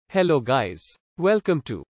Hello guys. Welcome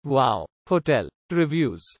to Wow Hotel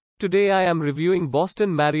Reviews. Today I am reviewing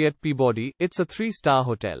Boston Marriott Peabody. It's a 3-star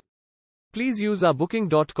hotel. Please use our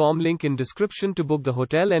booking.com link in description to book the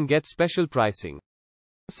hotel and get special pricing.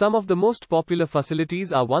 Some of the most popular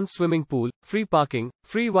facilities are one swimming pool, free parking,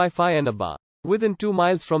 free Wi-Fi and a bar. Within 2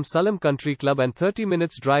 miles from Salem Country Club and 30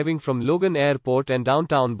 minutes driving from Logan Airport and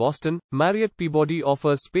downtown Boston, Marriott Peabody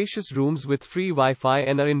offers spacious rooms with free Wi-Fi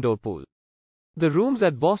and an indoor pool. The rooms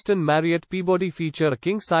at Boston Marriott Peabody feature a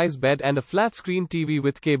king-size bed and a flat-screen TV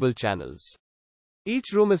with cable channels.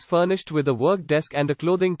 Each room is furnished with a work desk and a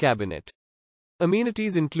clothing cabinet.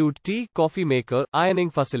 Amenities include tea, coffee maker, ironing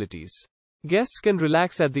facilities. Guests can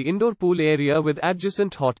relax at the indoor pool area with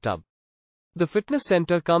adjacent hot tub. The fitness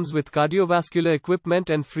center comes with cardiovascular equipment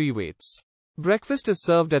and free weights. Breakfast is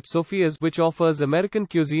served at Sophia's, which offers American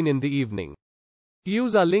cuisine in the evening.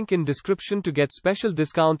 Use our link in description to get special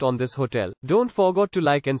discount on this hotel. Don't forget to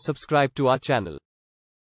like and subscribe to our channel.